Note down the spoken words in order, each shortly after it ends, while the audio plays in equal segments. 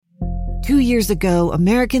2 years ago,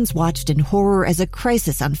 Americans watched in horror as a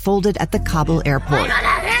crisis unfolded at the Kabul airport.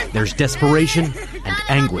 There's desperation and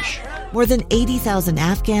anguish. More than 80,000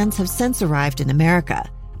 Afghans have since arrived in America,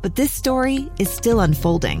 but this story is still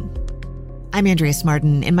unfolding. I'm Andrea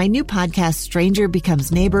Martin. In my new podcast, Stranger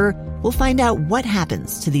Becomes Neighbor, we'll find out what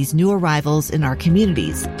happens to these new arrivals in our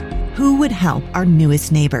communities. Who would help our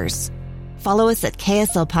newest neighbors? Follow us at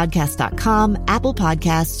kslpodcast.com, Apple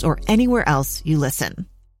Podcasts, or anywhere else you listen.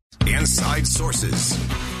 Inside Sources.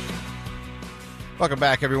 Welcome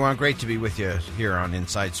back, everyone. Great to be with you here on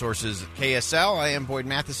Inside Sources at KSL. I am Boyd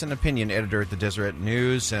Matheson, opinion editor at the Deseret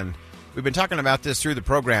News, and we've been talking about this through the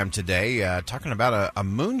program today, talking about a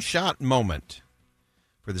moonshot moment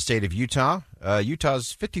for the state of Utah.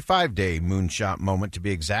 Utah's 55-day moonshot moment, to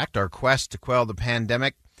be exact, our quest to quell the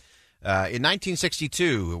pandemic. In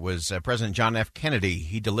 1962, it was President John F. Kennedy.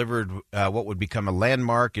 He delivered what would become a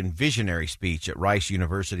landmark and visionary speech at Rice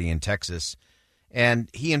University in Texas. And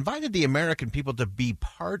he invited the American people to be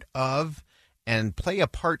part of and play a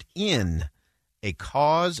part in a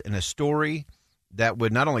cause and a story that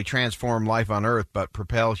would not only transform life on Earth, but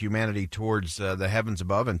propel humanity towards the heavens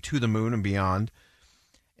above and to the moon and beyond.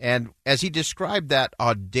 And as he described that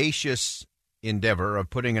audacious endeavor of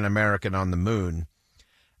putting an American on the moon,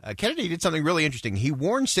 Kennedy did something really interesting. He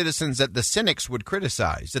warned citizens that the cynics would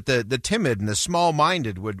criticize, that the timid and the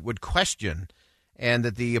small-minded would question, and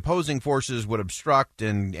that the opposing forces would obstruct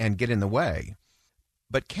and get in the way.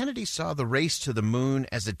 But Kennedy saw the race to the moon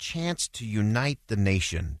as a chance to unite the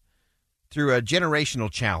nation through a generational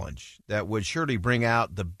challenge that would surely bring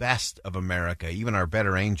out the best of America, even our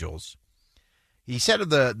better angels. He said of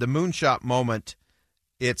the moonshot moment,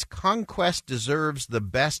 its conquest deserves the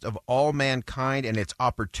best of all mankind, and its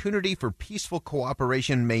opportunity for peaceful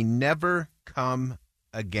cooperation may never come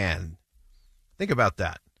again. Think about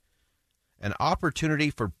that. An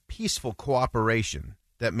opportunity for peaceful cooperation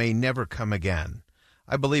that may never come again.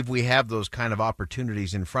 I believe we have those kind of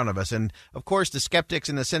opportunities in front of us. And, of course, the skeptics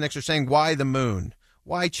and the cynics are saying, why the moon?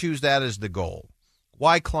 Why choose that as the goal?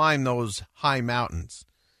 Why climb those high mountains?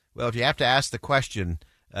 Well, if you have to ask the question,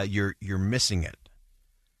 you're missing it.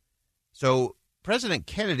 So President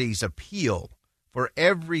Kennedy's appeal for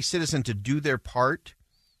every citizen to do their part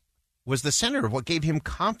was the center of what gave him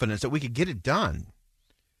confidence that we could get it done.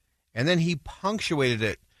 And then he punctuated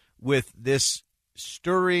it with this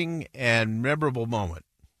stirring and memorable moment.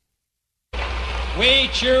 We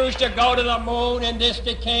choose to go to the moon in this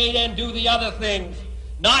decade and do the other things,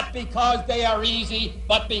 not because they are easy,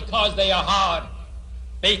 but because they are hard.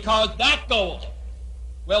 Because that goal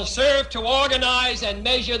will serve to organize and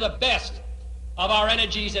measure the best of our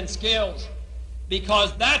energies and skills.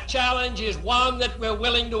 Because that challenge is one that we're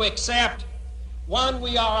willing to accept, one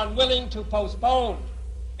we are unwilling to postpone,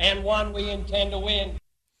 and one we intend to win.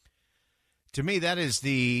 To me, that is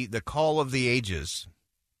the call of the ages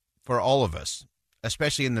for all of us,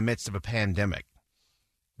 especially in the midst of a pandemic.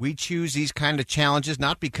 We choose these kind of challenges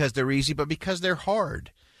not because they're easy, but because they're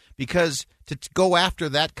hard. Because to go after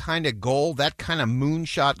that kind of goal, that kind of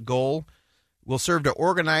moonshot goal, will serve to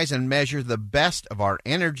organize and measure the best of our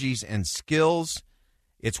energies and skills.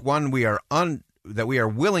 It's one that we are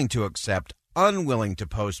willing to accept, unwilling to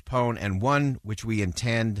postpone, and one which we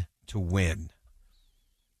intend to win.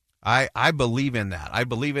 I believe in that. I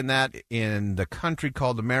believe in that in the country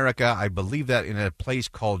called America. I believe that in a place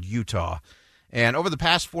called Utah. And over the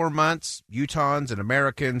past 4 months, Utahns and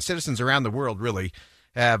Americans, citizens around the world really,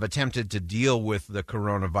 have attempted to deal with the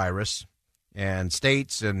coronavirus. And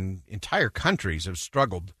states and entire countries have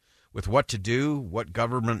struggled with what to do, what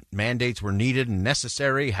government mandates were needed and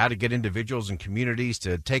necessary, how to get individuals and communities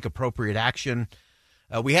to take appropriate action.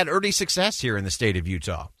 We had early success here in the state of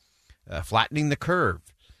Utah, flattening the curve.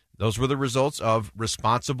 Those were the results of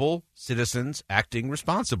responsible citizens acting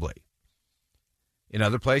responsibly. In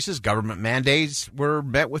other places, government mandates were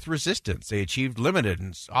met with resistance. They achieved limited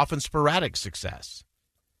and often sporadic success.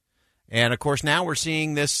 And, of course, now we're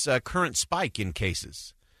seeing this current spike in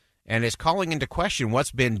cases. And it's calling into question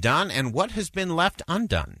what's been done and what has been left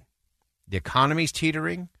undone. The economy's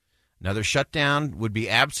teetering. Another shutdown would be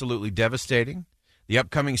absolutely devastating. The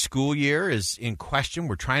upcoming school year is in question.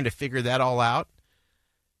 We're trying to figure that all out.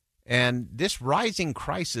 And this rising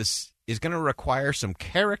crisis is going to require some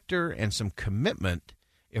character and some commitment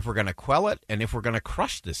if we're going to quell it and if we're going to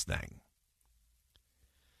crush this thing.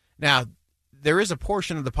 Now, there is a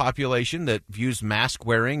portion of the population that views mask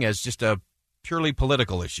wearing as just a purely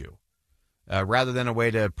political issue, rather than a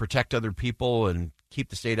way to protect other people and keep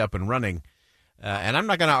the state up and running. And I'm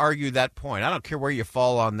not going to argue that point. I don't care where you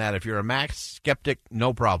fall on that. If you're a mask skeptic,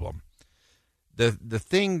 no problem. The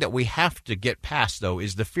thing that we have to get past, though,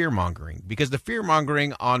 is the fear-mongering, because the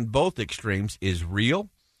fear-mongering on both extremes is real,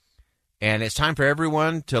 and it's time for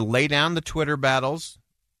everyone to lay down the Twitter battles.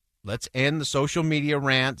 Let's end the social media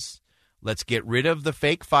rants. Let's get rid of the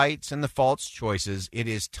fake fights and the false choices. It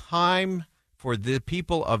is time for the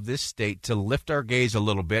people of this state to lift our gaze a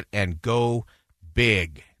little bit and go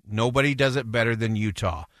big. Nobody does it better than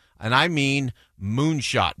Utah, and I mean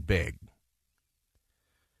moonshot big.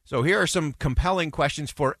 So here are some compelling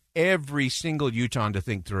questions for every single Utahn to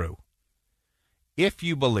think through. If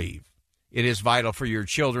you believe it is vital for your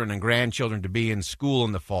children and grandchildren to be in school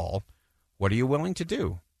in the fall, what are you willing to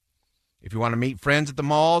do? If you want to meet friends at the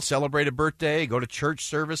mall, celebrate a birthday, go to church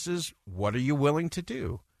services, what are you willing to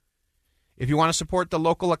do? If you want to support the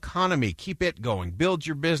local economy, keep it going, build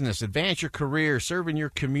your business, advance your career, serve in your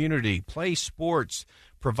community, play sports,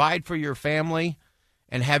 provide for your family,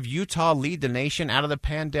 and have Utah lead the nation out of the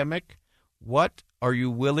pandemic, what are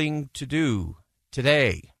you willing to do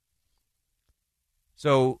today?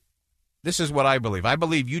 So this is what I believe. I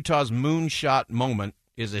believe Utah's moonshot moment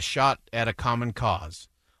is a shot at a common cause.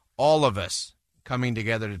 All of us coming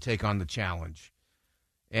together to take on the challenge.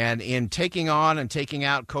 And in taking on and taking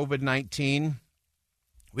out COVID-19,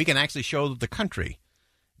 we can actually show the country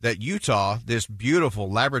that Utah, this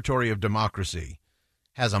beautiful laboratory of democracy,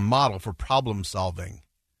 has a model for problem solving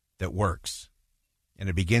that works. And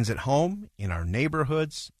it begins at home, in our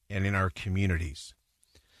neighborhoods, and in our communities.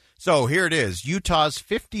 So here it is, Utah's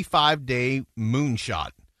 55-day moonshot.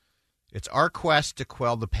 It's our quest to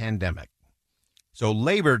quell the pandemic. So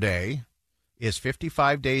Labor Day is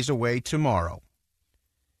 55 days away tomorrow.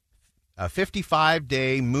 A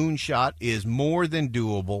 55-day moonshot is more than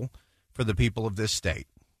doable for the people of this state.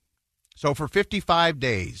 So for 55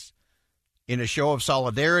 days, in a show of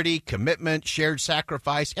solidarity, commitment, shared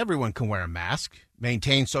sacrifice, everyone can wear a mask,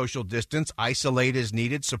 maintain social distance, isolate as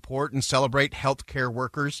needed, support and celebrate healthcare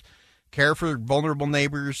workers, care for vulnerable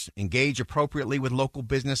neighbors, engage appropriately with local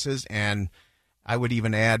businesses, and I would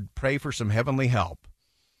even add, pray for some heavenly help.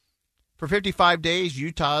 For 55 days,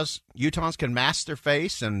 Utahns can mask their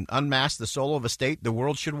face and unmask the soul of a state the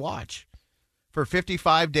world should watch. For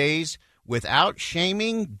 55 days, without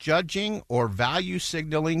shaming, judging, or value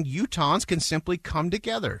signaling, Utahns can simply come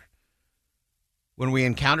together. When we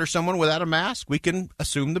encounter someone without a mask, we can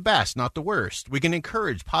assume the best, not the worst. We can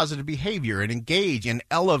encourage positive behavior and engage in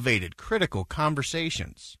elevated, critical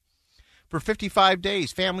conversations. For 55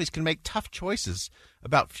 days, families can make tough choices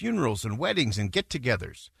about funerals and weddings and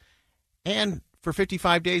get-togethers. And for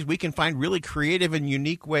 55 days, we can find really creative and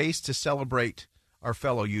unique ways to celebrate our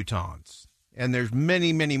fellow Utahns. And there's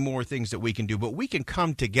many, many more things that we can do, but we can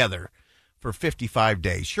come together for 55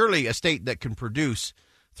 days. Surely a state that can produce,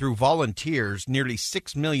 through volunteers, nearly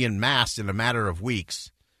 6 million masks in a matter of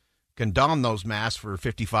weeks can don those masks for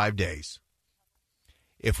 55 days.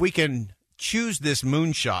 If we can choose this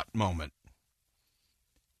moonshot moment,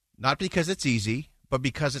 not because it's easy, but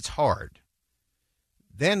because it's hard,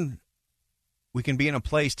 then we can be in a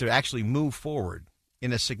place to actually move forward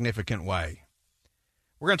in a significant way.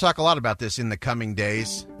 We're going to talk a lot about this in the coming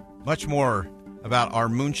days, much more about our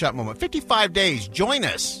moonshot moment. 55 days, join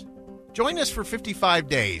us. Join us for 55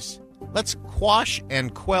 days. Let's quash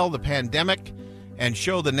and quell the pandemic and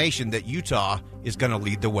show the nation that Utah is going to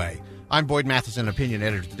lead the way. I'm Boyd Matheson, opinion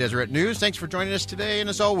editor at the Deseret News. Thanks for joining us today. And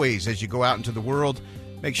as always, as you go out into the world,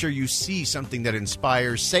 make sure you see something that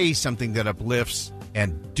inspires, say something that uplifts,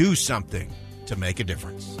 and do something to make a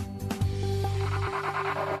difference.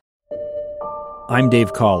 I'm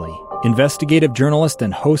Dave Cawley, investigative journalist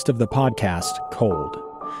and host of the podcast Cold.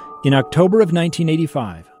 In October of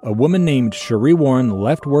 1985, a woman named Cherie Warren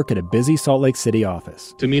left work at a busy Salt Lake City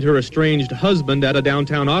office to meet her estranged husband at a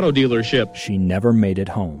downtown auto dealership. She never made it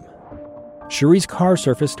home. Cherie's car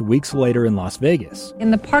surfaced weeks later in Las Vegas.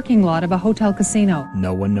 In the parking lot of a hotel casino.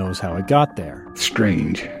 No one knows how it got there.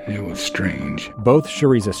 Strange. It was strange. Both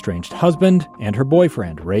Cherie's estranged husband and her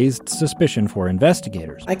boyfriend raised suspicion for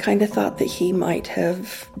investigators. I kind of thought that he might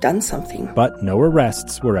have done something. But no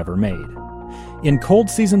arrests were ever made. In Cold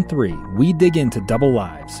Season 3, we dig into double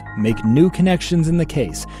lives, make new connections in the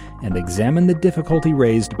case, and examine the difficulty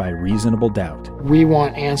raised by reasonable doubt. We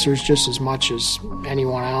want answers just as much as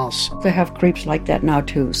anyone else. They have creeps like that now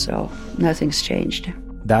too, so nothing's changed.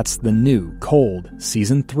 That's the new Cold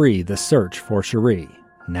Season 3, The Search for Cherie,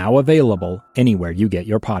 now available anywhere you get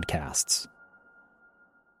your podcasts.